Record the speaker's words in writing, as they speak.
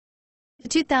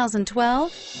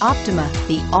2012 Optima.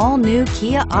 The all-new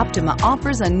Kia Optima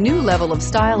offers a new level of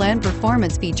style and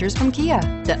performance features from Kia.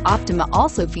 The Optima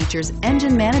also features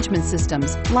engine management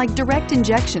systems like direct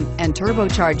injection and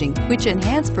turbocharging, which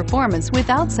enhance performance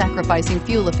without sacrificing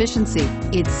fuel efficiency.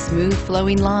 Its smooth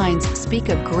flowing lines speak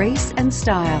of grace and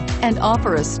style and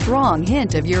offer a strong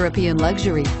hint of European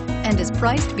luxury, and is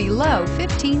priced below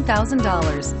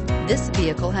 $15,000. This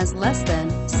vehicle has less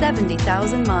than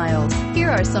 70,000 miles. Here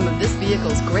are some of this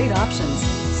vehicle's great options: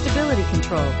 stability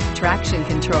control, traction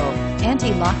control,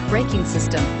 anti-lock braking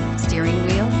system, steering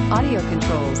wheel audio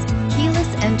controls, keyless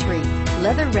entry,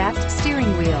 leather-wrapped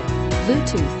steering wheel,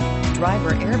 Bluetooth,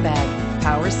 driver airbag,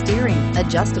 power steering,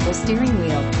 adjustable steering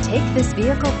wheel. Take this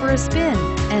vehicle for a spin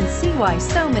and see why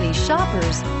so many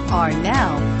shoppers are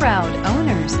now proud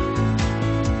owners.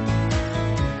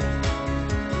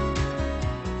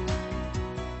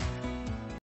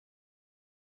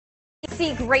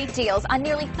 See great deals on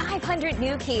nearly 500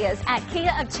 new Kias at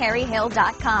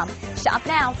KiaofCherryHill.com. Shop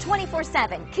now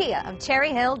 24/7,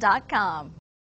 KiaofCherryHill.com.